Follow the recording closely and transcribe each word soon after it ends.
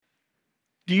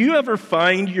Do you ever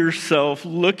find yourself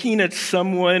looking at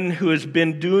someone who has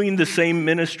been doing the same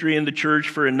ministry in the church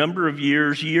for a number of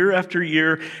years, year after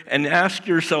year, and ask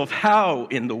yourself, how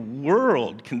in the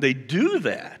world can they do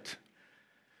that?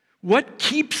 What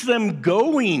keeps them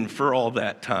going for all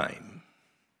that time?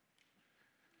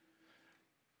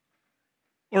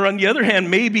 Or on the other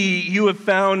hand, maybe you have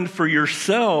found for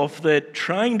yourself that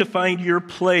trying to find your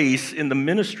place in the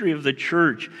ministry of the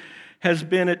church has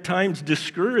been at times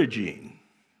discouraging,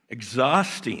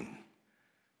 exhausting.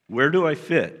 Where do I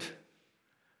fit?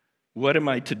 What am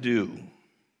I to do?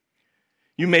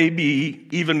 You may be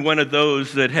even one of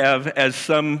those that have, as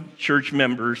some church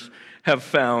members have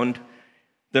found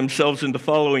themselves in the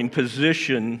following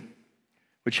position,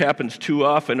 which happens too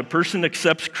often. A person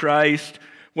accepts Christ,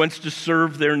 wants to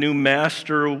serve their new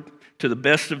master to the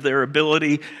best of their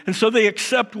ability, and so they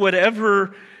accept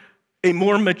whatever a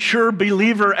more mature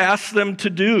believer asks them to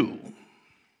do.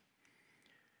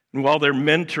 And while their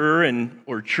mentor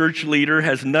or church leader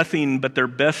has nothing but their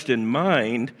best in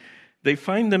mind, they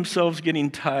find themselves getting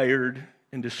tired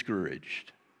and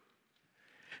discouraged.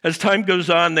 As time goes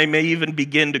on, they may even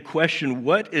begin to question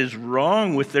what is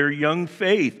wrong with their young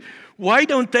faith. Why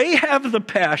don't they have the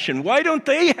passion? Why don't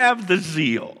they have the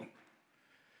zeal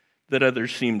that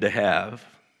others seem to have?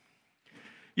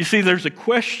 You see, there's a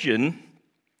question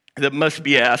that must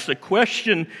be asked, a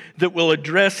question that will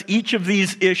address each of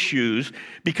these issues,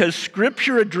 because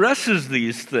Scripture addresses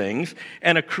these things,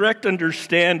 and a correct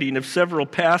understanding of several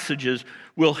passages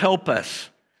will help us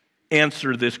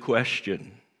answer this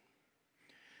question.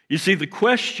 You see, the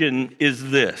question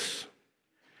is this: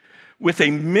 with a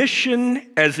mission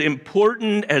as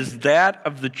important as that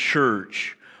of the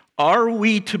church, are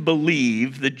we to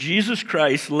believe that Jesus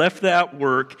Christ left that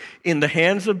work in the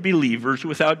hands of believers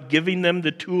without giving them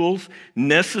the tools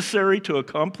necessary to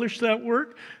accomplish that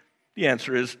work? The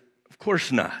answer is, of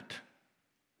course not.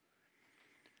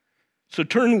 So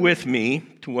turn with me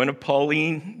to one of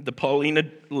the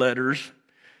Pauline letters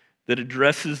that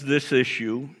addresses this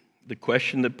issue, the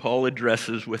question that Paul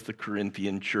addresses with the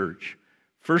Corinthian church.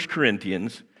 1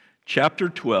 Corinthians chapter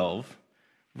 12,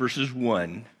 verses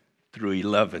 1 through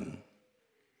 11.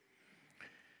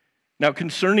 Now,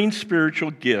 concerning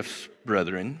spiritual gifts,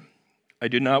 brethren, I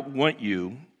do not want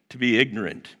you to be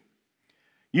ignorant.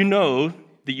 You know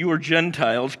that you are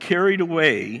Gentiles carried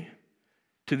away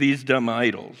to these dumb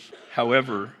idols,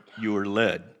 however you are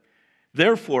led.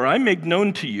 Therefore, I make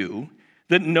known to you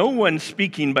that no one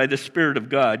speaking by the Spirit of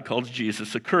God calls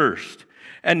Jesus accursed,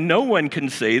 and no one can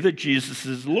say that Jesus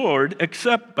is Lord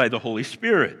except by the Holy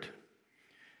Spirit.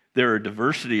 There are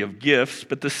diversity of gifts,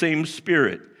 but the same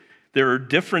Spirit. There are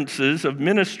differences of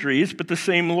ministries, but the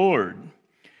same Lord.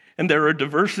 And there are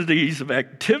diversities of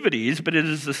activities, but it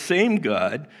is the same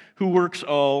God who works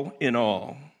all in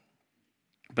all.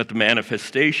 But the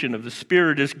manifestation of the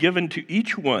Spirit is given to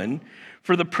each one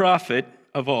for the profit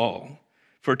of all.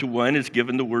 For to one is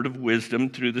given the word of wisdom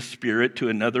through the Spirit, to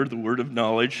another the word of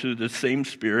knowledge through the same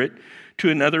Spirit,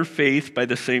 to another faith by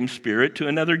the same Spirit, to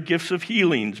another gifts of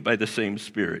healings by the same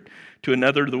Spirit, to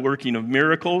another the working of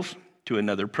miracles, to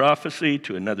another prophecy,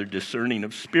 to another discerning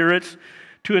of spirits,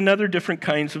 to another different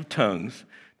kinds of tongues,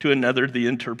 to another the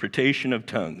interpretation of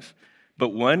tongues.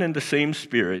 But one and the same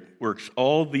Spirit works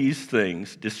all these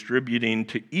things, distributing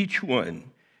to each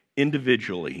one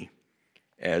individually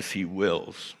as he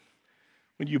wills.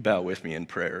 Would you bow with me in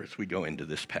prayer as we go into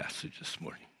this passage this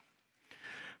morning?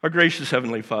 Our gracious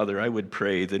Heavenly Father, I would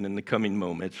pray that in the coming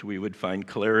moments we would find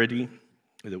clarity,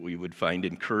 that we would find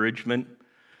encouragement.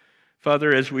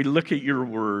 Father, as we look at your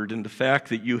word and the fact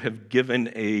that you have given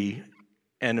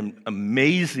an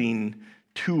amazing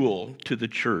tool to the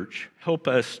church, help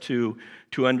us to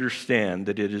understand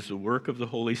that it is the work of the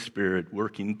Holy Spirit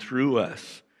working through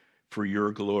us for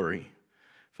your glory.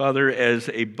 Father, as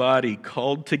a body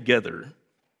called together,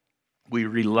 we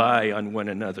rely on one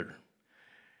another.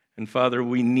 And Father,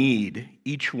 we need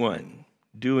each one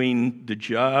doing the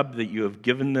job that you have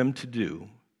given them to do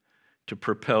to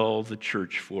propel the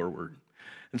church forward.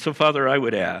 And so, Father, I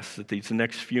would ask that these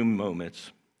next few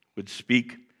moments would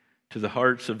speak to the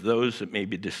hearts of those that may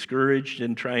be discouraged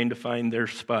in trying to find their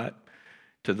spot,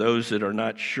 to those that are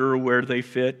not sure where they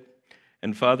fit.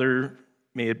 And Father,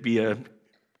 may it be a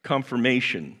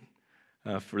confirmation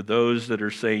for those that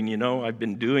are saying, you know, I've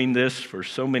been doing this for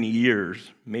so many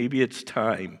years. Maybe it's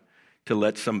time to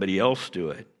let somebody else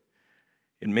do it.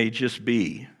 It may just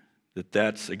be that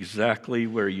that's exactly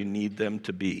where you need them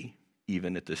to be,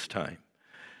 even at this time.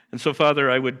 And so, Father,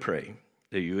 I would pray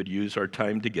that you would use our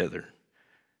time together.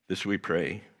 This we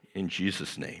pray in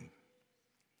Jesus' name.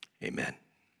 Amen.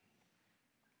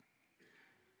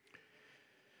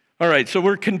 All right, so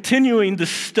we're continuing the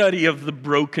study of the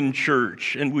broken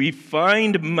church, and we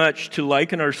find much to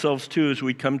liken ourselves to as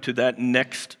we come to that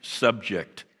next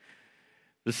subject,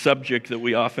 the subject that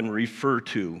we often refer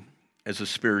to as the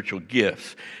spiritual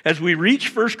gifts. As we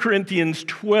reach 1 Corinthians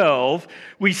 12,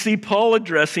 we see Paul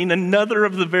addressing another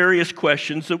of the various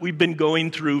questions that we've been going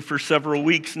through for several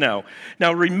weeks now.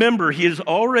 Now remember, he has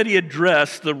already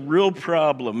addressed the real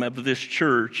problem of this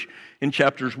church in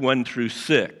chapters 1 through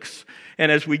 6.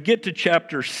 And as we get to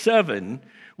chapter 7,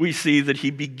 we see that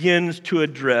he begins to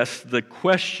address the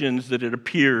questions that it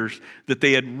appears that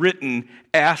they had written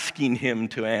asking him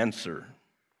to answer.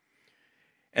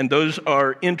 And those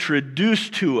are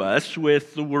introduced to us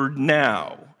with the word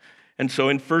now. And so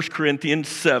in 1 Corinthians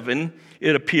 7,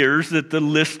 it appears that the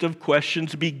list of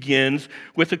questions begins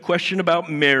with a question about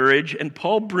marriage, and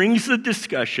Paul brings the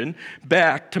discussion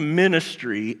back to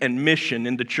ministry and mission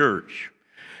in the church.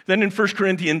 Then in 1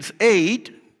 Corinthians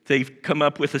 8, they've come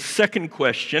up with a second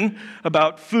question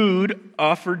about food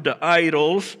offered to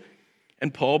idols,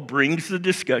 and Paul brings the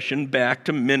discussion back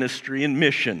to ministry and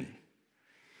mission.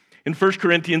 In 1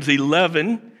 Corinthians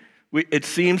 11, it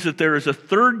seems that there is a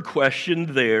third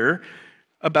question there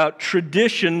about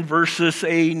tradition versus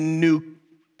a new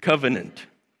covenant.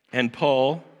 And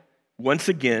Paul, once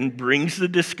again, brings the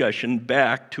discussion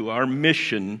back to our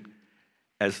mission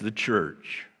as the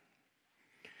church.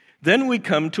 Then we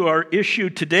come to our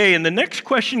issue today, and the next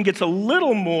question gets a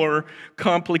little more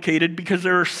complicated because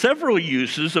there are several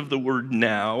uses of the word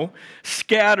now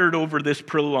scattered over this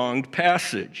prolonged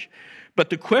passage.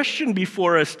 But the question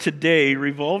before us today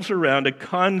revolves around a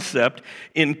concept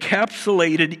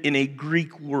encapsulated in a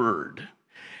Greek word.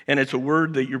 And it's a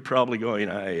word that you're probably going,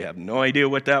 I have no idea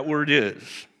what that word is.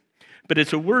 But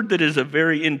it's a word that is a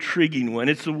very intriguing one.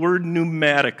 It's the word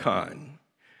pneumaticon.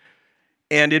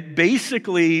 And it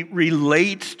basically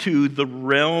relates to the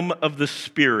realm of the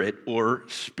spirit or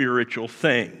spiritual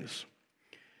things.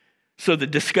 So the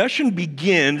discussion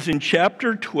begins in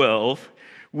chapter 12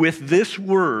 with this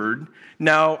word.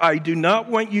 Now, I do not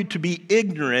want you to be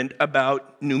ignorant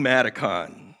about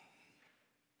pneumaticon.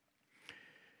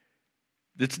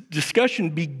 This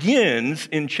discussion begins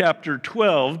in chapter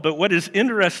 12, but what is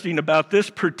interesting about this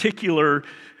particular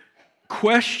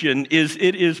question is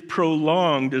it is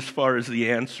prolonged as far as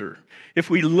the answer. If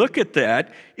we look at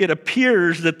that, it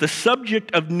appears that the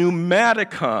subject of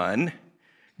pneumaticon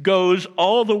goes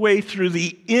all the way through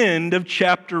the end of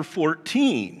chapter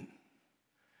 14.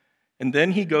 And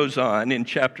then he goes on in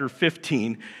chapter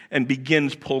 15 and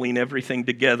begins pulling everything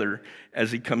together as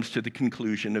he comes to the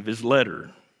conclusion of his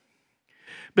letter.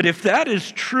 But if that is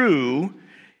true,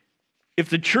 if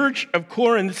the church of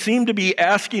Corinth seemed to be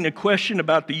asking a question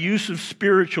about the use of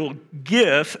spiritual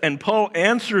gifts, and Paul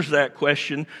answers that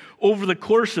question over the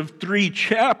course of 3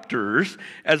 chapters,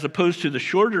 as opposed to the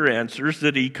shorter answers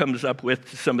that he comes up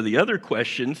with to some of the other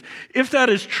questions, if that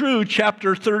is true,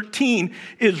 chapter 13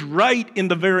 is right in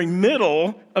the very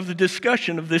middle of the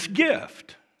discussion of this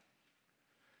gift.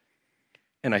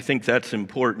 And I think that's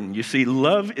important. You see,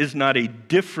 love is not a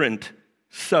different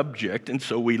subject, and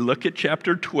so we look at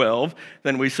chapter 12,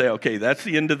 then we say, okay, that's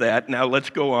the end of that. Now let's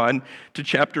go on to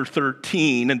chapter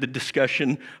 13 and the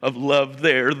discussion of love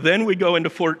there. Then we go into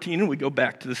 14 and we go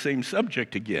back to the same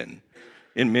subject again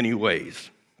in many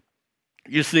ways.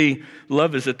 You see,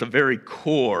 love is at the very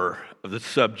core of the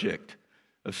subject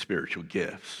of spiritual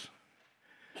gifts.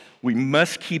 We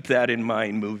must keep that in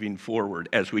mind moving forward.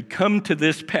 As we come to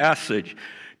this passage,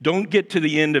 don't get to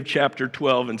the end of chapter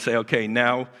 12 and say, okay,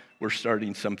 now we're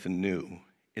starting something new.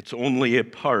 It's only a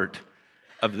part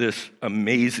of this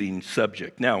amazing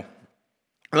subject. Now,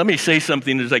 let me say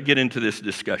something as I get into this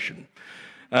discussion.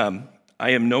 I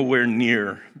am nowhere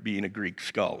near being a Greek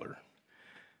scholar.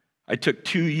 I took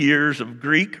 2 years of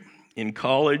Greek in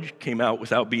college, came out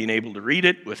without being able to read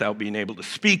it, without being able to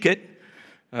speak it,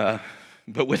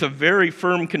 but with a very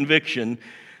firm conviction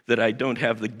that I don't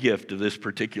have the gift of this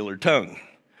particular tongue.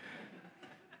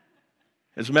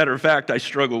 As a matter of fact, I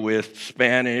struggle with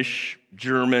Spanish,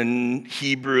 German,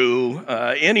 Hebrew,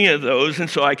 any of those, and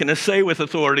so I can say with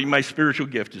authority, my spiritual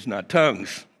gift is not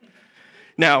tongues.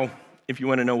 Now, if you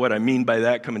want to know what I mean by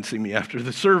that, come and see me after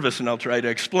the service, and I'll try to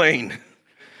explain.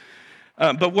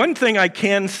 But one thing I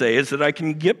can say is that I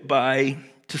can get by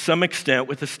to some extent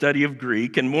with a study of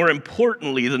Greek, and more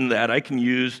importantly than that, I can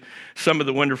use some of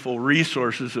the wonderful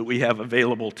resources that we have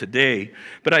available today.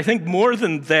 But I think more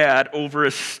than that, over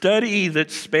a study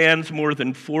that spans more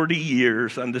than 40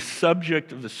 years on the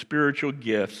subject of the spiritual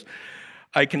gifts,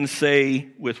 I can say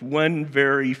with one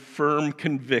very firm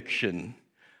conviction,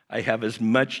 I have as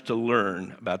much to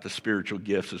learn about the spiritual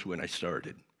gifts as when I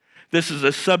started. This is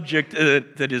a subject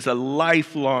that is a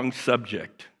lifelong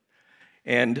subject.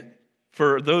 And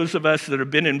for those of us that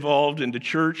have been involved in the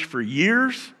church for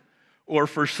years, or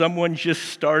for someone just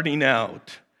starting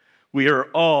out, we are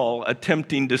all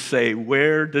attempting to say,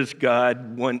 where does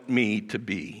God want me to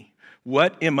be?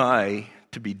 What am I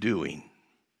to be doing?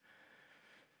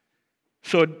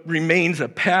 So it remains a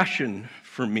passion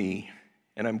for me,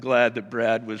 and I'm glad that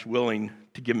Brad was willing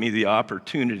to give me the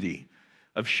opportunity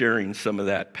of sharing some of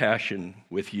that passion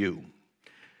with you.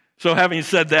 So having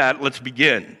said that, let's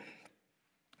begin.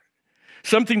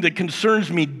 Something that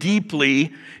concerns me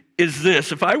deeply is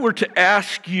this. If I were to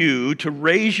ask you to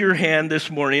raise your hand this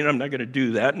morning, I'm not going to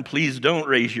do that, and please don't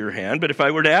raise your hand, but if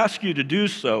I were to ask you to do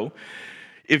so,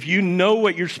 if you know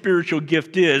what your spiritual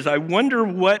gift is, I wonder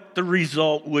what the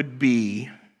result would be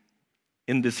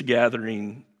in this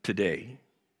gathering today.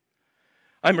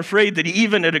 I'm afraid that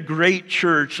even at a great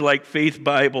church like Faith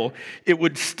Bible, it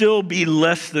would still be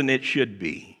less than it should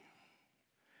be,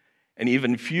 and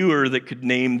even fewer that could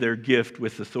name their gift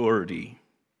with authority.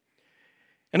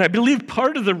 And I believe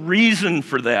part of the reason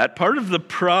for that, part of the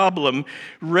problem,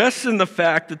 rests in the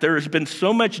fact that there has been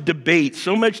so much debate,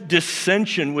 so much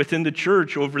dissension within the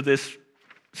church over this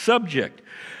subject.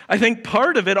 I think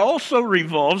part of it also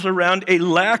revolves around a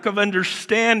lack of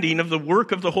understanding of the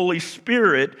work of the Holy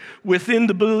Spirit within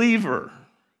the believer.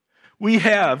 We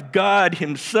have God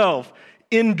Himself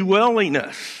indwelling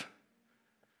us.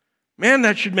 Man,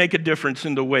 that should make a difference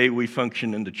in the way we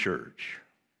function in the church.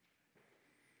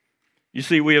 You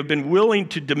see, we have been willing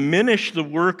to diminish the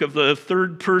work of the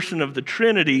third person of the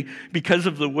Trinity because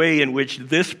of the way in which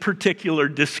this particular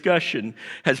discussion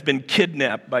has been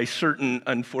kidnapped by certain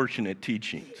unfortunate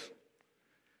teachings.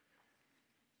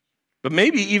 But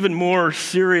maybe even more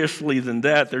seriously than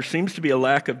that, there seems to be a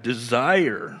lack of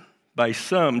desire by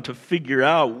some to figure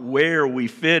out where we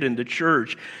fit in the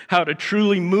church, how to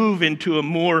truly move into a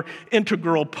more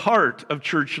integral part of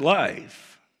church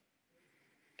life.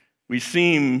 We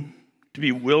seem to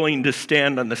be willing to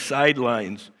stand on the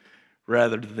sidelines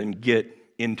rather than get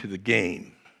into the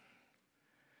game.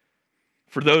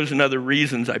 For those and other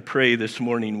reasons, I pray this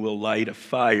morning will light a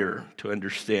fire to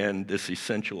understand this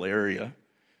essential area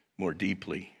more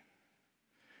deeply.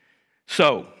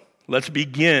 So, let's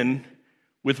begin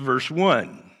with verse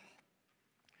 1.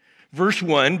 Verse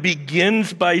 1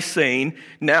 begins by saying,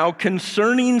 "Now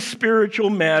concerning spiritual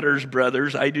matters,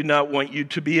 brothers, I do not want you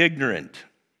to be ignorant."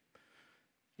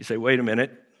 You say, wait a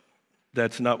minute,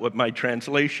 that's not what my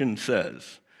translation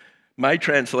says. My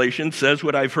translation says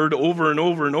what I've heard over and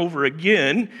over and over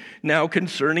again, now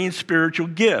concerning spiritual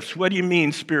gifts. What do you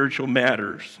mean spiritual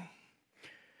matters?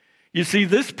 You see,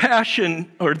 this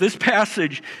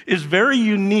passage is very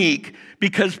unique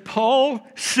because Paul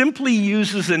simply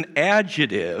uses an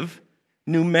adjective,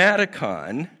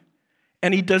 pneumaticon,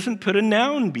 and he doesn't put a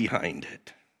noun behind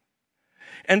it.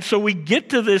 And so we get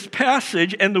to this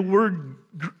passage, and the word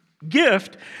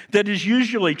gift that is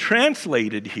usually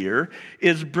translated here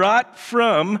is brought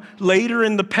from later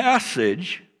in the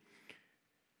passage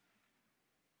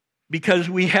because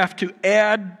we have to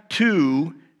add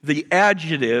to the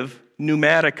adjective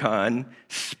pneumaticon,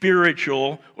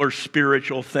 spiritual or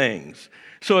spiritual things.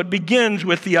 So it begins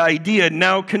with the idea,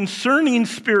 now concerning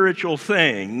spiritual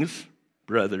things,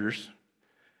 brothers,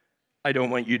 I don't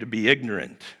want you to be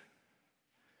ignorant.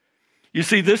 You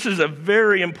see, this is a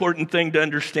very important thing to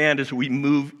understand as we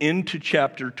move into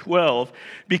chapter 12,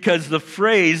 because the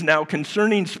phrase, now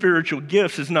concerning spiritual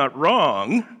gifts, is not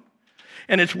wrong,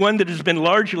 and it's one that has been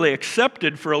largely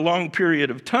accepted for a long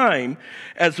period of time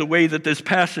as the way that this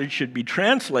passage should be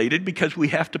translated, because we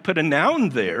have to put a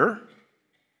noun there,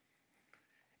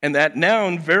 and that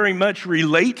noun very much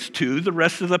relates to the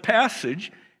rest of the passage,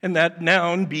 and that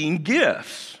noun being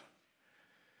gifts.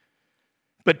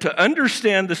 But to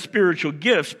understand the spiritual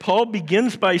gifts, Paul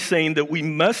begins by saying that we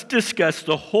must discuss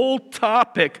the whole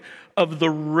topic of the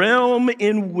realm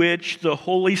in which the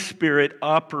Holy Spirit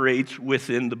operates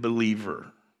within the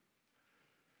believer.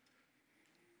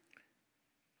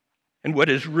 And what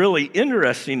is really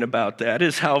interesting about that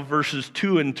is how verses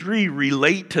 2 and 3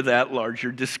 relate to that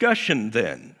larger discussion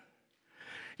then.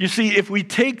 You see, if we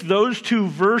take those two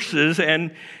verses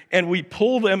and we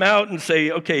pull them out and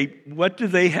say, okay, what do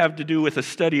they have to do with a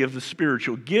study of the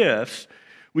spiritual gifts?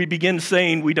 We begin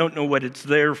saying we don't know what it's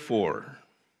there for.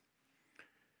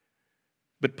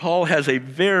 But Paul has a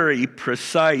very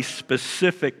precise,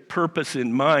 specific purpose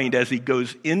in mind as he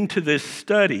goes into this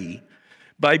study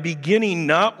by beginning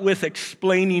not with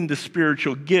explaining the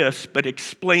spiritual gifts, but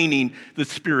explaining the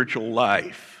spiritual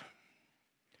life.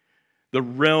 The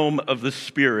realm of the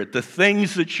Spirit, the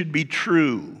things that should be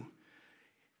true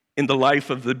in the life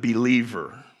of the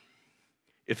believer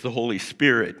if the Holy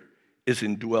Spirit is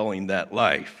indwelling that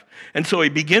life. And so he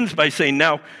begins by saying,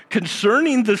 now,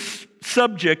 concerning the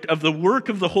subject of the work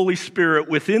of the Holy Spirit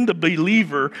within the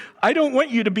believer, I don't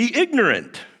want you to be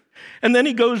ignorant. And then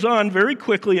he goes on very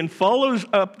quickly and follows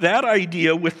up that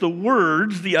idea with the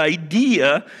words, the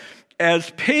idea,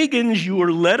 as pagans you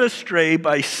were led astray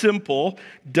by simple,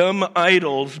 dumb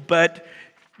idols, but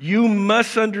you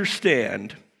must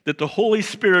understand that the Holy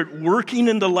Spirit working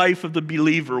in the life of the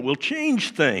believer will change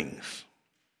things.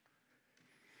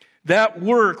 That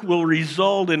work will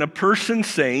result in a person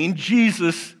saying,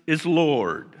 Jesus is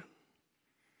Lord.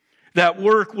 That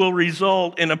work will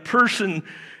result in a person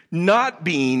not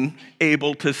being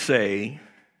able to say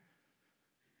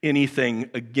anything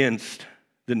against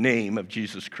the name of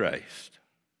Jesus Christ.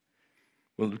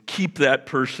 Will keep that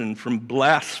person from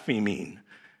blaspheming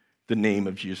the name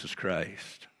of Jesus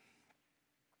Christ.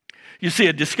 You see,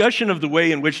 a discussion of the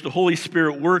way in which the Holy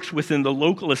Spirit works within the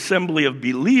local assembly of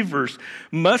believers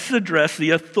must address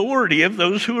the authority of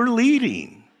those who are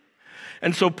leading.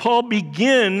 And so Paul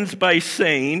begins by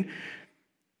saying,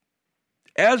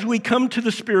 as we come to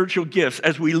the spiritual gifts,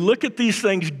 as we look at these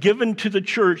things given to the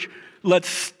church, let's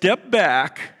step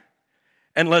back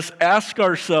and let's ask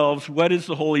ourselves, what is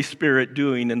the Holy Spirit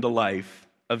doing in the life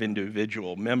of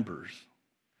individual members?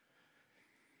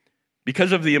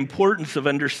 Because of the importance of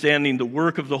understanding the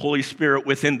work of the Holy Spirit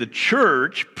within the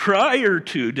church, prior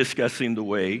to discussing the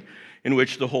way in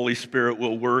which the Holy Spirit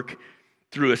will work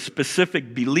through a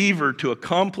specific believer to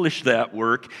accomplish that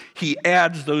work, he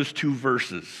adds those two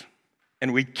verses.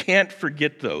 And we can't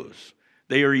forget those.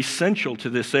 They are essential to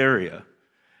this area,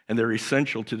 and they're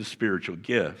essential to the spiritual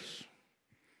gifts.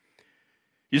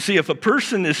 You see, if a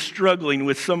person is struggling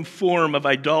with some form of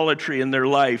idolatry in their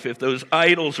life, if those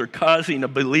idols are causing a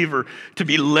believer to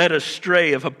be led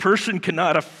astray, if a person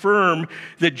cannot affirm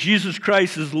that Jesus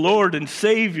Christ is Lord and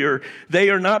Savior, they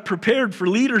are not prepared for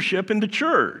leadership in the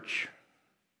church.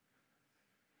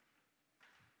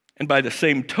 And by the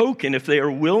same token, if they are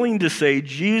willing to say,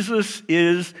 Jesus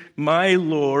is my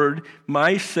Lord,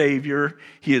 my Savior,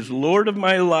 He is Lord of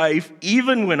my life,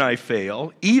 even when I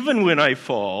fail, even when I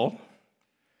fall,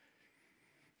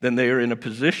 then they are in a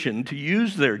position to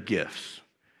use their gifts,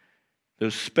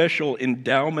 those special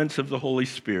endowments of the Holy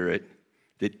Spirit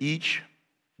that each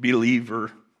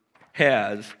believer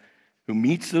has who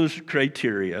meets those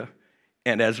criteria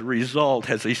and as a result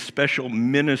has a special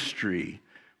ministry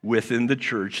within the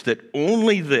church that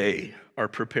only they are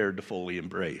prepared to fully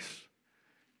embrace.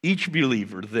 Each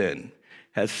believer then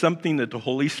has something that the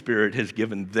Holy Spirit has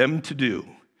given them to do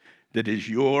that is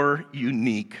your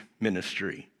unique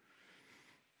ministry.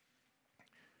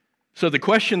 So the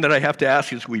question that I have to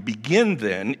ask as we begin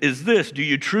then is this: do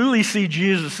you truly see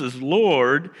Jesus as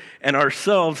Lord and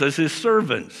ourselves as His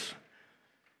servants?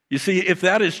 You see, if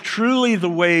that is truly the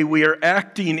way we are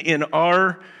acting in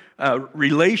our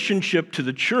relationship to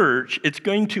the church, it's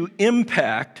going to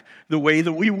impact the way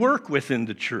that we work within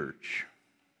the church.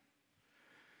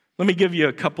 Let me give you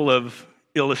a couple of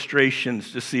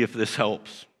illustrations to see if this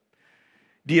helps.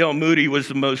 D.L. Moody was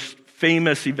the most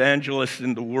famous evangelist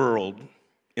in the world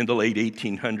in the late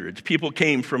 1800s. People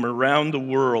came from around the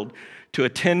world to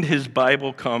attend his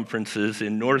Bible conferences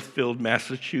in Northfield,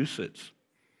 Massachusetts.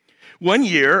 One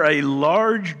year, a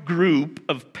large group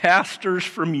of pastors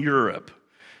from Europe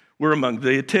were among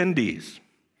the attendees.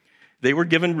 They were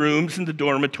given rooms in the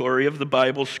dormitory of the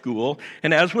Bible school,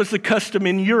 and as was the custom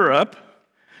in Europe,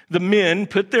 the men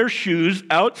put their shoes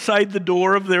outside the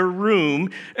door of their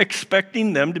room,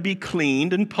 expecting them to be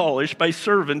cleaned and polished by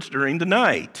servants during the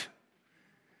night.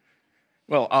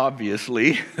 Well,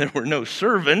 obviously, there were no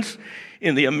servants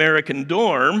in the American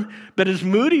dorm, but as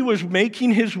Moody was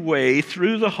making his way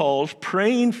through the halls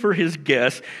praying for his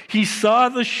guests, he saw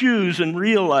the shoes and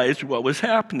realized what was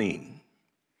happening.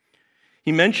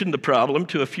 He mentioned the problem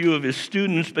to a few of his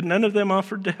students, but none of them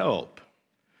offered to help.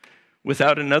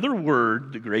 Without another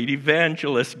word, the great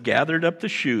evangelist gathered up the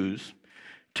shoes,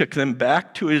 took them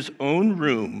back to his own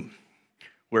room,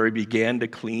 where he began to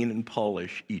clean and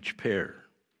polish each pair.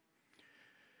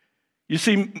 You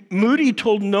see, Moody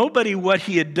told nobody what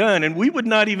he had done, and we would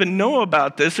not even know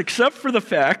about this except for the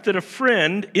fact that a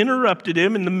friend interrupted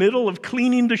him in the middle of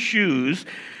cleaning the shoes,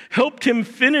 helped him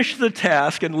finish the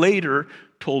task, and later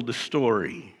told the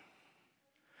story.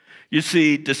 You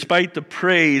see, despite the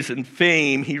praise and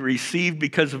fame he received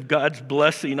because of God's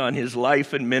blessing on his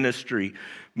life and ministry,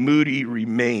 Moody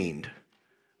remained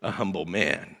a humble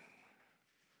man.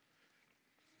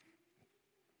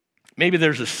 Maybe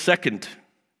there's a second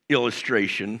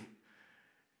illustration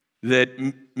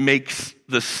that makes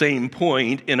the same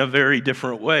point in a very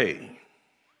different way.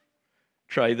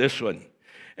 Try this one.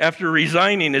 After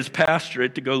resigning his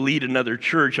pastorate to go lead another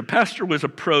church, a pastor was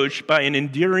approached by an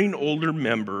endearing older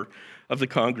member of the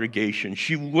congregation.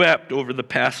 She wept over the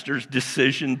pastor's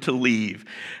decision to leave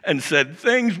and said,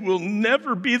 "Things will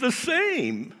never be the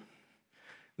same."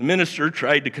 The minister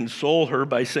tried to console her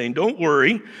by saying, "Don't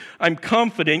worry, I'm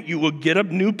confident you will get a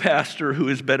new pastor who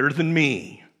is better than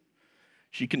me."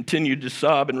 She continued to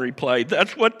sob and replied,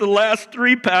 "That's what the last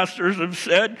 3 pastors have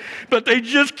said, but they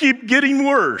just keep getting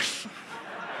worse."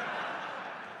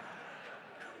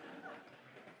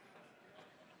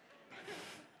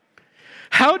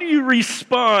 How do you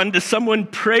respond to someone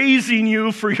praising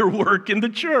you for your work in the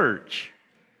church?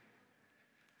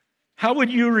 How would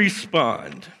you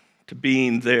respond to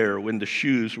being there when the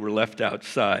shoes were left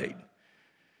outside?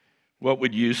 What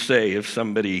would you say if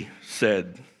somebody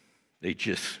said they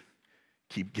just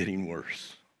keep getting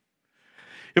worse?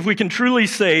 If we can truly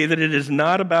say that it is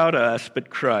not about us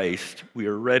but Christ, we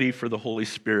are ready for the Holy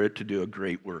Spirit to do a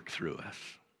great work through us.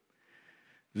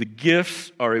 The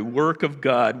gifts are a work of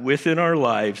God within our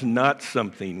lives, not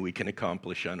something we can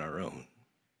accomplish on our own.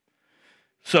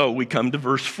 So we come to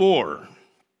verse 4.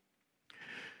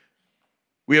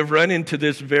 We have run into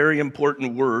this very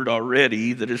important word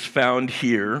already that is found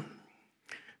here,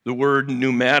 the word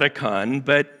pneumaticon,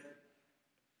 but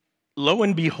lo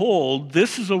and behold,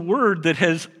 this is a word that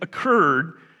has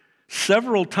occurred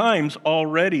several times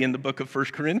already in the book of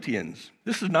 1 Corinthians.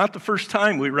 This is not the first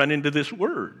time we run into this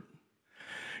word.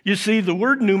 You see, the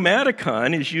word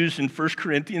pneumaticon is used in 1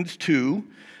 Corinthians 2,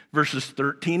 verses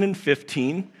 13 and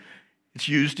 15. It's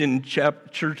used in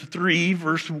chapter 3,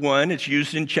 verse 1. It's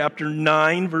used in chapter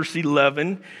 9, verse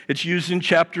 11. It's used in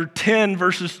chapter 10,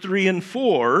 verses 3 and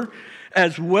 4,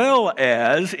 as well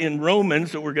as in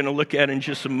Romans, that we're going to look at in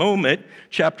just a moment,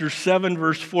 chapter 7,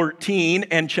 verse 14,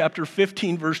 and chapter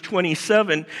 15, verse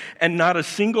 27. And not a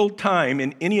single time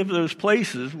in any of those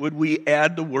places would we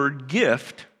add the word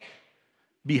gift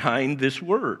behind this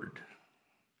word.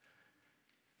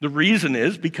 The reason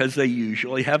is because they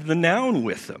usually have the noun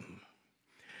with them.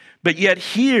 But yet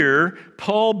here,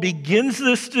 Paul begins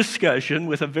this discussion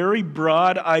with a very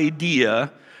broad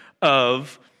idea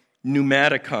of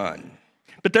pneumaticon.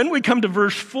 But then we come to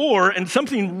verse 4, and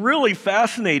something really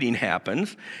fascinating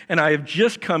happens, and I have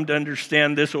just come to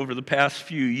understand this over the past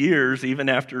few years, even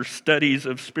after studies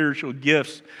of spiritual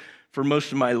gifts for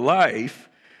most of my life.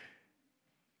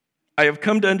 I have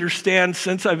come to understand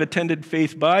since I've attended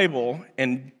Faith Bible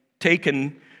and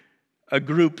taken a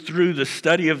group through the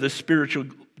study of the spiritual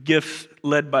gifts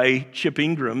led by Chip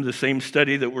Ingram, the same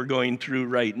study that we're going through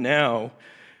right now.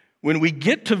 When we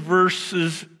get to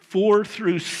verses 4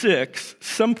 through 6,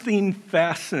 something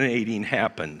fascinating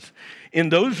happens. In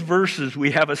those verses,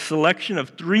 we have a selection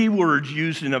of 3 words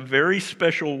used in a very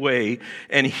special way,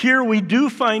 and here we do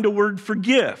find a word for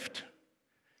gift.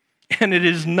 And it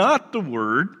is not the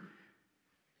word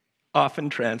often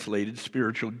translated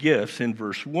spiritual gifts in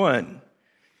verse 1.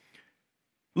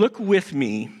 Look with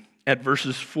me at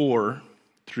verses 4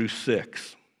 through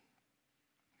 6.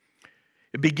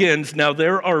 It begins, "Now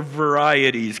there are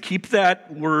varieties." Keep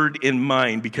that word in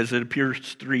mind because it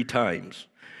appears 3 times.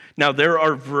 "Now there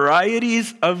are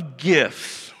varieties of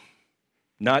gifts,"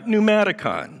 not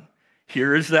pneumaticon.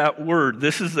 Here is that word.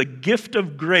 This is a gift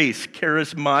of grace,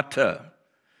 charismata.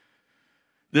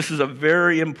 This is a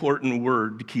very important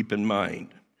word to keep in mind.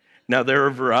 Now, there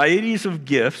are varieties of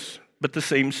gifts, but the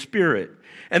same Spirit.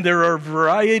 And there are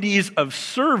varieties of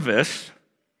service.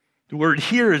 The word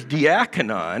here is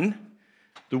diakonon,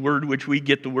 the word which we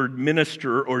get the word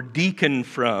minister or deacon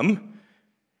from,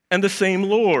 and the same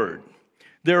Lord.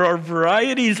 There are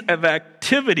varieties of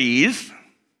activities,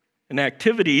 and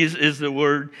activities is the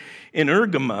word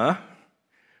energema,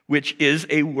 which is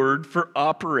a word for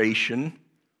operation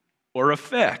or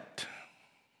effect,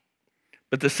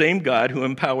 but the same God who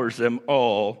empowers them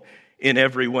all in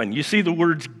every one. You see, the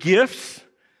words gifts,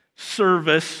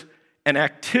 service, and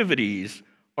activities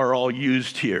are all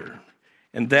used here.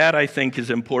 And that, I think, is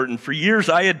important. For years,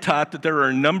 I had taught that there are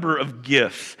a number of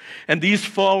gifts, and these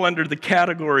fall under the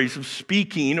categories of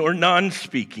speaking or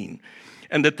non-speaking,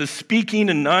 and that the speaking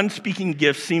and non-speaking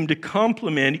gifts seem to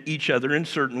complement each other in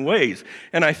certain ways.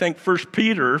 And I think 1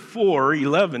 Peter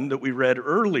 4:11 that we read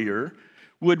earlier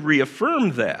would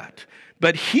reaffirm that.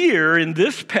 But here in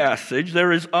this passage,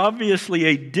 there is obviously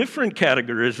a different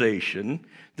categorization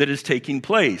that is taking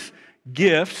place.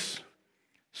 Gifts,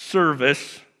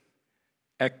 service,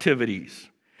 activities.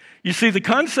 You see, the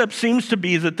concept seems to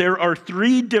be that there are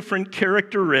 3 different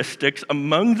characteristics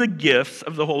among the gifts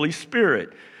of the Holy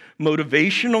Spirit.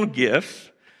 Motivational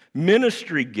gifts,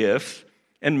 ministry gifts,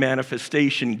 and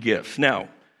manifestation gifts. Now,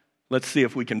 let's see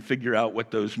if we can figure out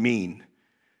what those mean.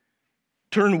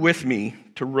 Turn with me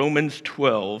to Romans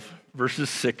 12, verses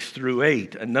 6 through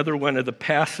 8, another one of the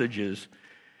passages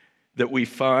that we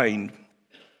find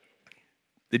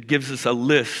that gives us a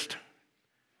list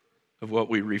of what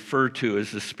we refer to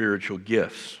as the spiritual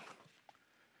gifts.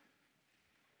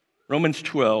 Romans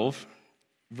 12,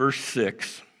 verse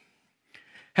 6.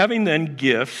 Having then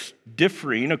gifts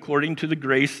differing according to the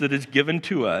grace that is given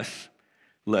to us,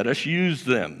 let us use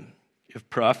them. If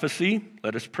prophecy,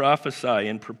 let us prophesy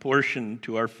in proportion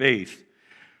to our faith.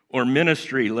 Or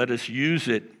ministry, let us use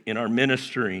it in our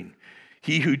ministering.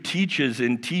 He who teaches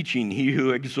in teaching, he who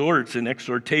exhorts in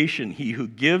exhortation, he who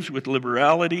gives with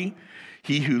liberality,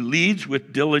 he who leads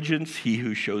with diligence, he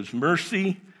who shows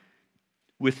mercy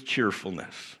with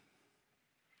cheerfulness.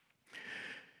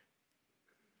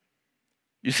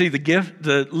 You see,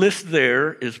 the list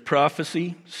there is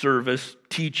prophecy, service,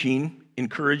 teaching,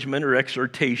 encouragement or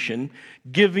exhortation,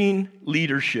 giving,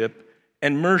 leadership,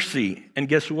 and mercy. And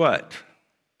guess what?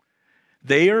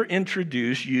 They are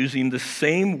introduced using the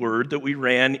same word that we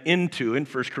ran into in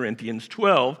 1 Corinthians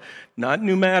 12, not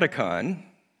pneumaticon,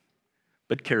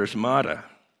 but charismata.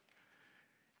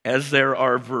 As there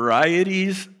are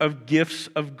varieties of gifts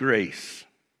of grace,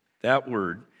 that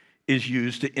word is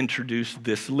used to introduce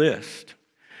this list.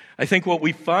 I think what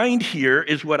we find here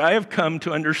is what I have come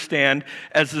to understand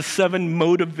as the 7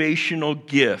 motivational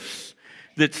gifts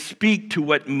that speak to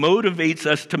what motivates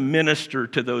us to minister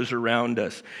to those around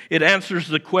us. It answers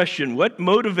the question, what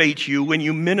motivates you when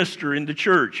you minister in the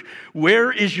church?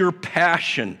 Where is your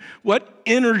passion? What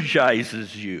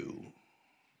energizes you?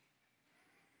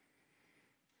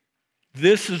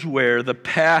 This is where the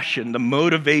passion, the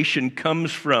motivation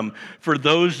comes from for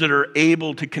those that are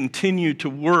able to continue to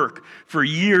work for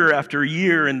year after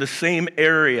year in the same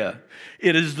area.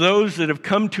 It is those that have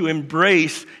come to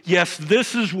embrace, yes,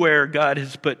 this is where God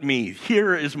has put me.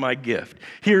 Here is my gift.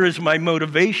 Here is my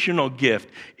motivational gift.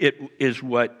 It is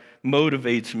what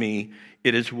motivates me.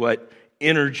 It is what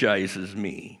energizes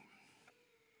me.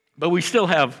 But we still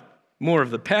have more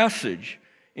of the passage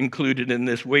included in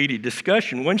this weighty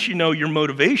discussion. Once you know your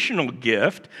motivational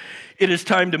gift, it is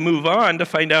time to move on to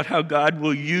find out how God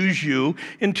will use you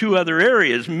in 2 other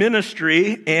areas,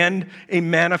 ministry and a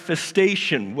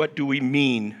manifestation. What do we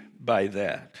mean by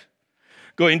that?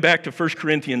 Going back to 1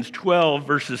 Corinthians 12,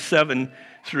 verses 7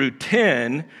 through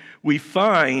 10, we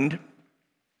find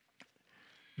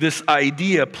this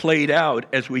idea played out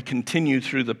as we continue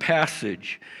through the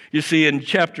passage. You see, in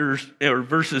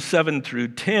verses 7 through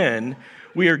 10,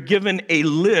 we are given a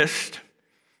list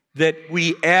that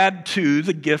we add to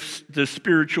the gifts, the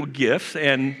spiritual gifts,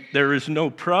 and there is no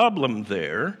problem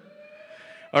there.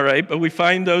 All right, but we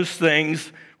find those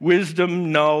things: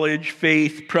 wisdom, knowledge,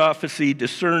 faith, prophecy,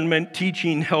 discernment,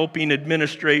 teaching, helping,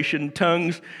 administration,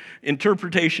 tongues,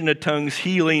 interpretation of tongues,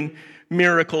 healing,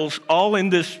 miracles, all in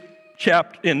this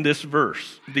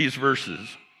these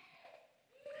verses.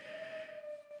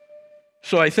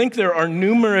 So I think there are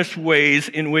numerous ways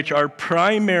in which our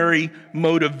primary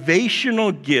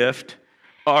motivational gift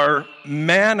are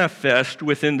manifest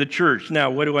within the church.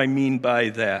 Now, what do I mean by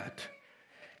that?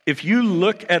 If you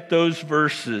look at those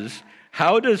verses,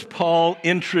 how does Paul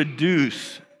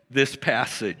introduce this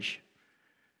passage?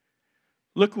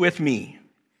 Look with me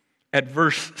at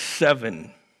verse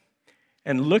 7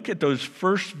 and look at those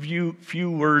first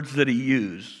few words that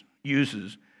he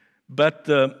uses. But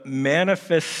the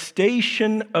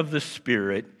manifestation of the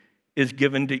Spirit is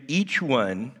given to each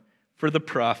one for the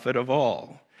profit of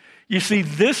all. You see,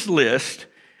 this list,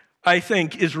 I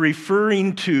think, is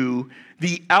referring to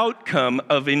the outcome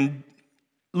of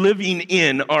living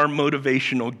in our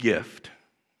motivational gift.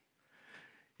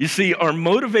 You see, our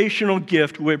motivational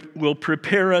gift will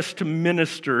prepare us to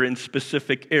minister in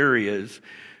specific areas.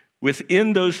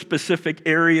 Within those specific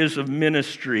areas of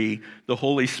ministry, the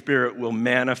Holy Spirit will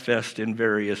manifest in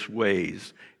various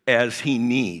ways as He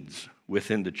needs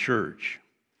within the church.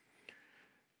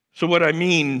 So what I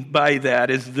mean by that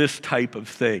is this type of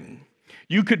thing.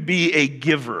 You could be a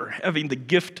giver, having the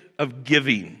gift of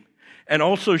giving, and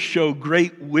also show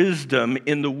great wisdom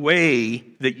in the way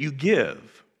that you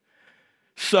give.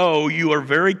 So you are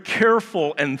very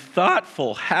careful and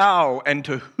thoughtful how and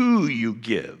to who you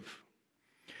give.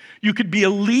 You could be a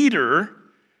leader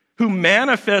who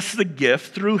manifests the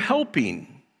gift through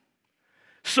helping.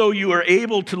 So you are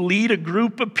able to lead a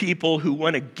group of people who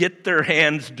want to get their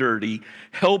hands dirty,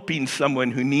 helping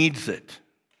someone who needs it.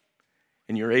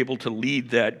 And you're able to lead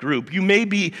that group. You may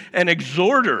be an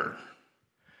exhorter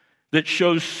that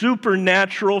shows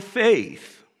supernatural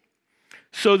faith.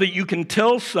 so that you can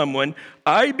tell someone,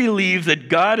 I believe that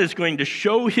God is going to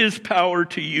show his power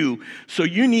to you. So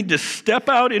you need to step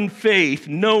out in faith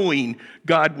knowing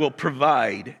God will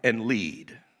provide and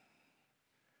lead.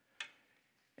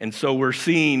 And so we're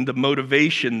seeing the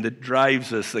motivation that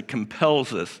drives us, that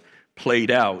compels us,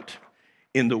 played out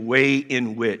in the way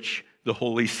in which the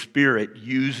Holy Spirit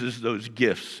uses those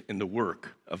gifts in the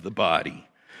work of the body.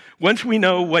 Once we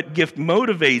know what gift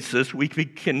motivates us, we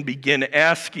can begin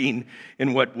asking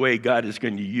in what way God is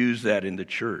going to use that in the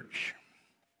church.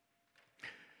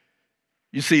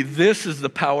 You see, this is the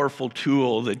powerful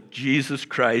tool that Jesus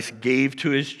Christ gave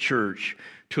to his church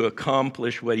to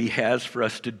accomplish what he has for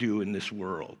us to do in this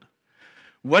world.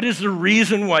 What is the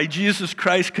reason why Jesus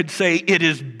Christ could say, it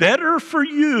is better for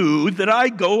you that I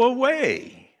go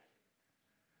away?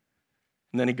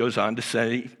 And then he goes on to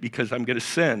say, because I'm going to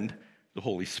send the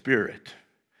Holy Spirit.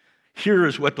 Here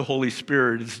is what the Holy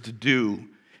Spirit is to do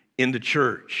in the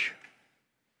church.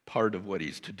 Part of what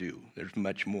he's to do. There's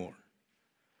much more.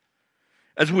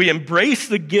 As we embrace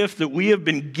the gift that we have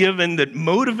been given that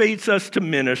motivates us to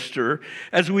minister,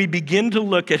 as we begin to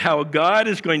look at how God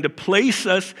is going to place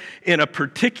us in a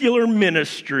particular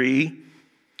ministry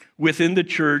within the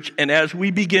church, and as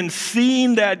we begin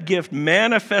seeing that gift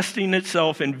manifesting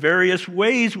itself in various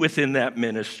ways within that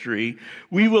ministry,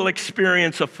 we will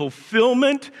experience a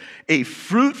fulfillment, a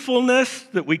fruitfulness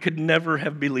that we could never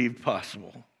have believed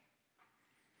possible.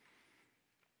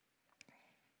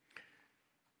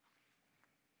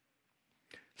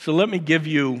 So let me give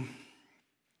you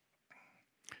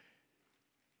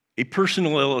a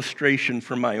personal illustration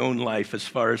from my own life as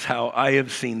far as how I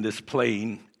have seen this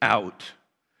playing out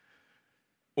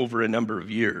over a number of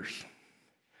years.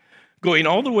 Going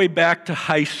all the way back to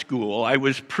high school, I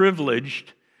was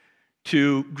privileged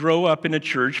to grow up in a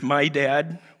church. My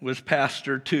dad was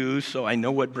pastor too, so I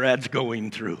know what Brad's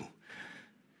going through.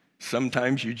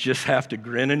 Sometimes you just have to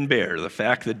grin and bear the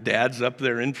fact that Dad's up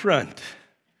there in front.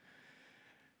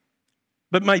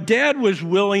 But my dad was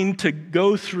willing to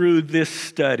go through this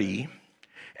study,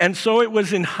 and so it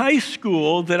was in high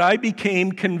school that I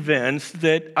became convinced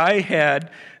that I had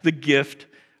the gift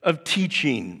of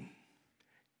teaching.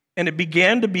 And it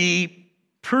began to be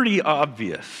pretty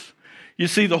obvious. You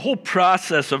see, the whole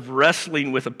process of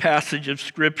wrestling with a passage of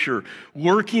Scripture,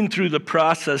 working through the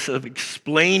process of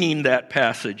explaining that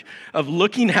passage, of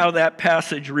looking how that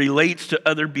passage relates to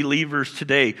other believers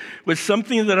today, was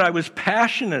something that I was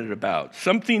passionate about,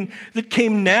 something that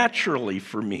came naturally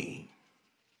for me.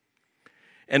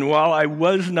 And while I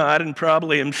was not, and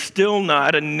probably am still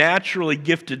not, a naturally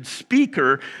gifted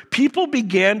speaker, people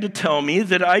began to tell me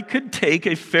that I could take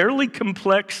a fairly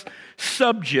complex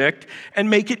subject and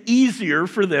make it easier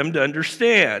for them to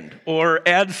understand, or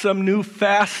add some new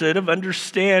facet of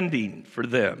understanding for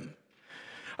them.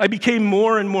 I became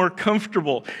more and more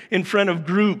comfortable in front of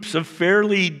groups of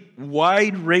fairly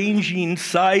wide-ranging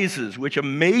sizes, which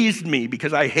amazed me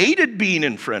because I hated being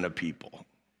in front of people.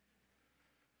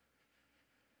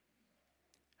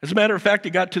 As a matter of fact,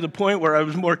 it got to the point where I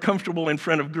was more comfortable in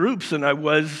front of groups than I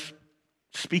was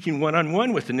speaking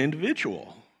one-on-one with an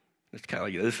individual. It's kind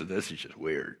of like, this is just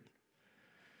weird.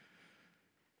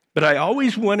 But I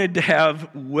always wanted to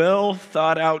have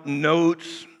well-thought-out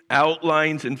notes,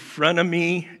 outlines in front of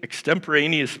me,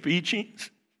 extemporaneous speaking,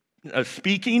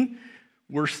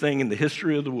 worst thing in the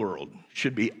history of the world.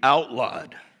 Should be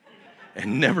outlawed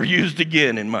and never used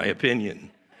again, in my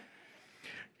opinion.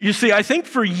 You see, I think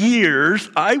for years,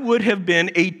 I would have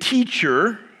been a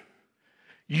teacher,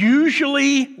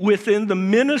 usually within the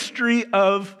ministry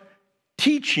of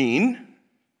teaching,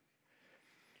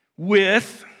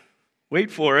 with,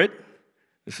 wait for it,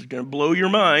 this is going to blow your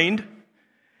mind,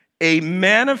 a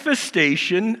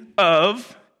manifestation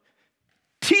of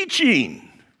teaching.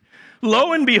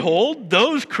 Lo and behold,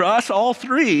 those cross all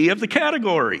three of the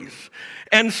categories.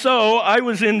 And so I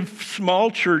was in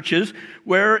small churches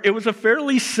where it was a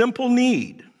fairly simple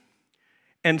need.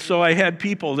 And so I had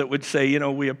people that would say,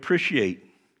 we appreciate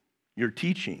your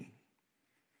teaching.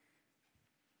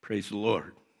 Praise the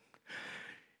Lord.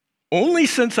 Only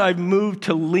since I've moved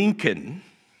to Lincoln,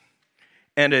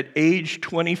 and at age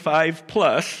 25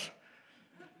 plus,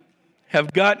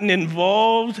 have gotten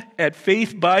involved at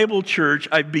Faith Bible Church,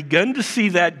 I've begun to see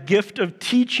that gift of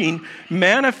teaching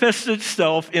manifest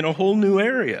itself in a whole new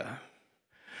area.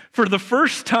 For the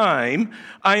first time,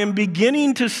 I am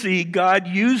beginning to see God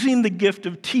using the gift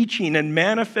of teaching and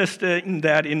manifesting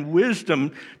that in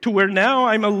wisdom to where now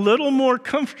I'm a little more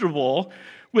comfortable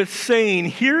with saying,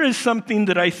 here is something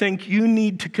that I think you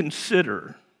need to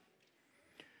consider,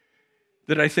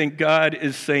 that I think God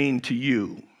is saying to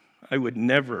you. I would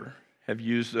never have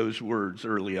used those words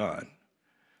early on.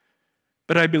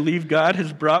 But I believe God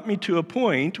has brought me to a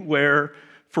point where,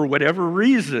 for whatever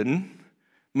reason,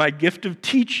 my gift of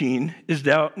teaching is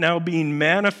now being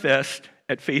manifest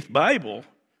at Faith Bible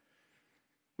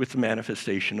with the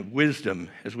manifestation of wisdom,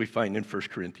 as we find in 1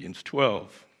 Corinthians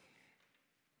 12.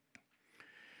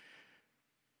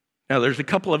 Now, there's a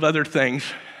couple of other things.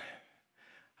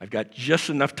 I've got just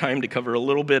enough time to cover a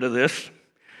little bit of this.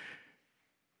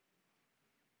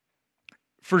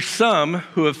 For some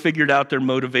who have figured out their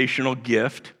motivational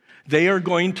gift, they are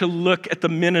going to look at the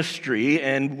ministry,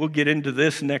 and we'll get into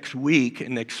this next week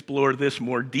and explore this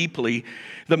more deeply.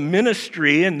 The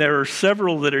ministry, and there are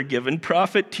several that are given: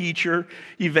 prophet, teacher,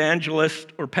 evangelist,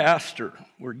 or pastor.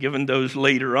 We're given those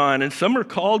later on, and some are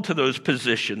called to those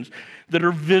positions that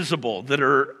are visible, that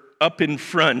are up in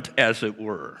front, as it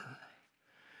were.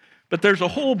 But there's a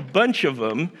whole bunch of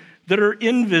them that are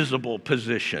invisible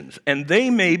positions, and they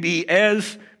may be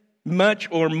as much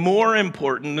or more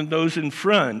important than those in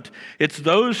front. It's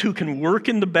those who can work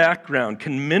in the background,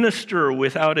 can minister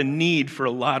without a need for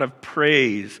a lot of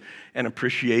praise and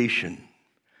appreciation.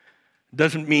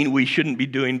 Doesn't mean we shouldn't be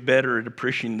doing better at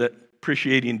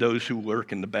appreciating those who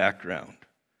work in the background.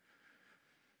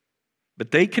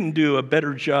 But they can do a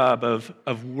better job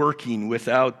of working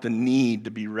without the need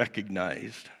to be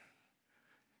recognized.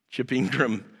 Chip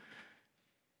Ingram,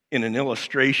 in an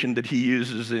illustration that he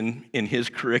uses in his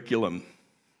curriculum,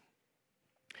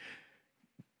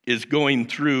 is going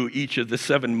through each of the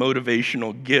 7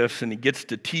 motivational gifts, and he gets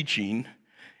to teaching,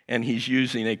 and he's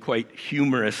using a quite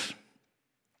humorous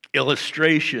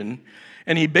illustration,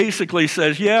 and he basically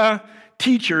says, yeah,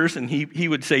 teachers, and he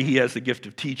would say he has the gift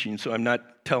of teaching, so I'm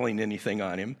not telling anything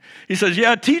on him. He says,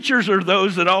 yeah, teachers are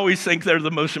those that always think they're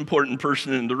the most important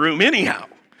person in the room anyhow.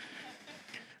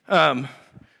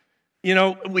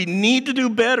 We need to do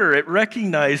better at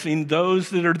recognizing those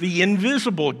that are the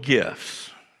invisible gifts,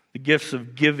 the gifts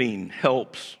of giving,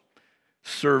 helps,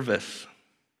 service,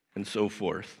 and so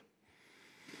forth.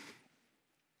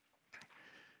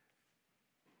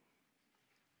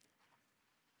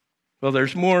 Well,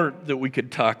 there's more that we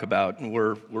could talk about, and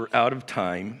we're out of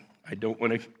time. I don't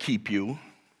want to keep you.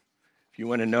 If you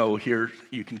want to know, here,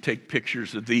 you can take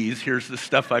pictures of these. Here's the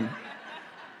stuff I'm...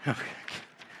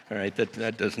 All right,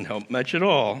 that doesn't help much at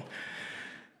all.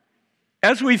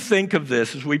 As we think of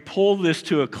this, as we pull this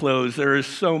to a close, there is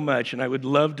so much, and I would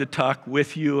love to talk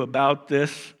with you about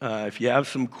this. If you have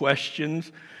some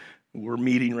questions, we're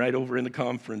meeting right over in the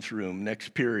conference room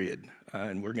next period,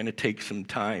 and we're going to take some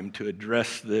time to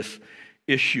address this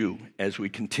issue as we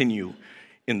continue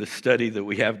in the study that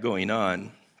we have going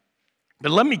on.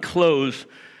 But let me close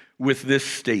with this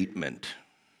statement.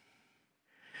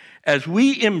 As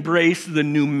we embrace the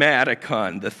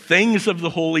Pneumaticon, the things of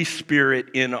the Holy Spirit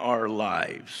in our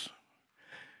lives,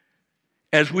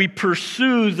 as we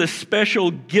pursue the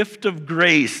special gift of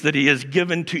grace that He has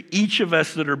given to each of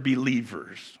us that are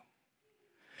believers,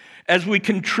 as we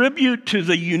contribute to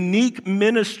the unique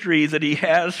ministry that He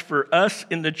has for us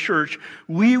in the church,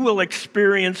 we will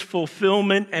experience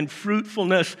fulfillment and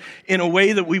fruitfulness in a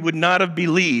way that we would not have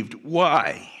believed.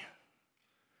 Why?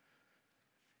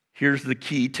 Here's the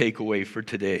key takeaway for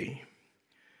today.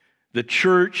 The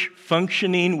church,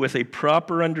 functioning with a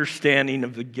proper understanding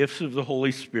of the gifts of the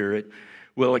Holy Spirit,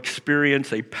 will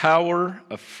experience a power,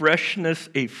 a freshness,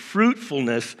 a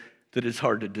fruitfulness that is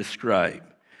hard to describe.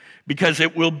 Because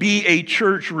it will be a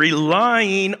church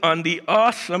relying on the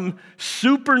awesome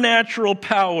supernatural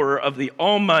power of the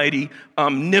almighty,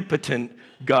 omnipotent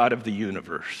God of the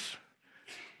universe.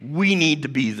 We need to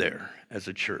be there as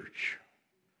a church.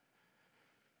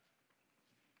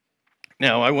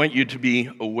 Now, I want you to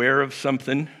be aware of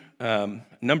something. A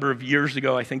number of years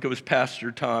ago, I think it was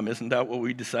Pastor Tom, isn't that what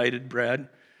we decided, Brad,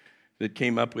 that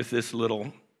came up with this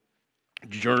little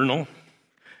journal?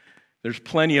 There's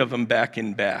plenty of them back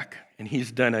in back, and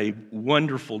he's done a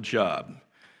wonderful job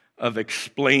of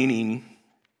explaining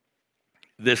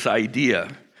this idea.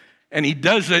 And he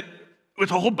does it with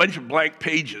a whole bunch of blank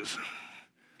pages.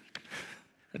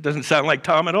 That doesn't sound like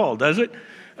Tom at all, does it?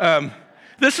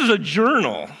 This is a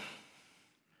journal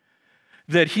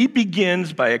that he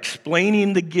begins by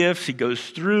explaining the gifts. He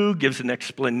goes through, gives an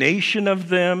explanation of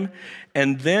them,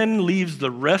 and then leaves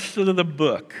the rest of the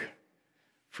book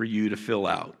for you to fill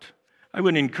out. I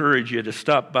would encourage you to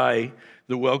stop by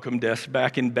the welcome desk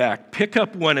back in back, pick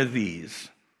up one of these,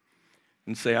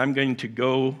 and say, I'm going to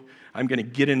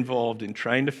get involved in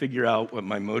trying to figure out what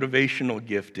my motivational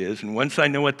gift is, and once I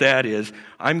know what that is,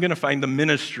 I'm going to find the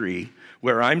ministry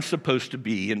where I'm supposed to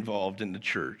be involved in the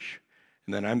church.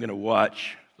 And then I'm going to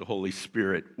watch the Holy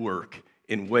Spirit work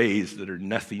in ways that are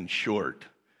nothing short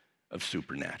of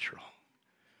supernatural.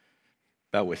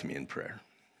 Bow with me in prayer.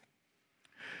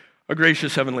 Our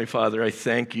gracious Heavenly Father, I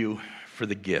thank you for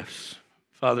the gifts.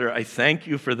 Father, I thank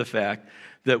you for the fact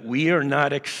that we are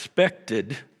not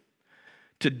expected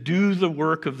to do the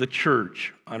work of the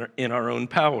church in our own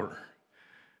power.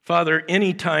 Father,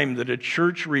 any time that a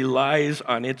church relies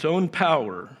on its own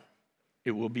power,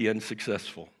 it will be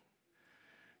unsuccessful.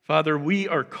 Father, we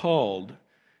are called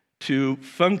to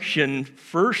function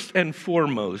first and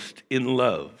foremost in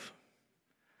love.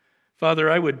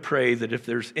 Father, I would pray that if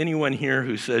there's anyone here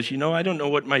who says, I don't know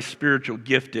what my spiritual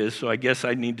gift is, so I guess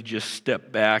I need to just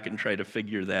step back and try to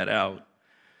figure that out.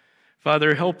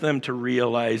 Father, help them to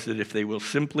realize that if they will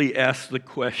simply ask the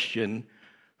question,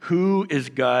 who is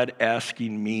God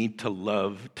asking me to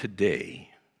love today?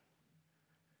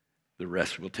 The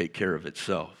rest will take care of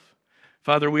itself.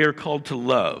 Father, we are called to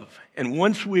love, and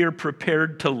once we are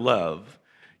prepared to love,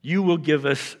 you will give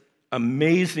us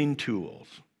amazing tools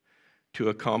to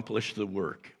accomplish the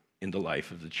work in the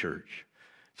life of the church.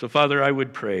 So, Father, I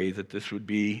would pray that this would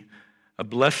be a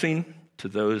blessing to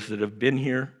those that have been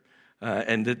here,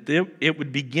 and that it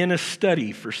would begin a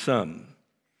study for some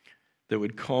that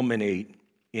would culminate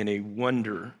in a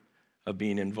wonder of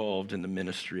being involved in the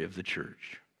ministry of the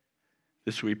church.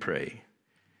 This we pray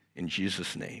in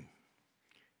Jesus' name.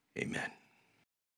 Amen.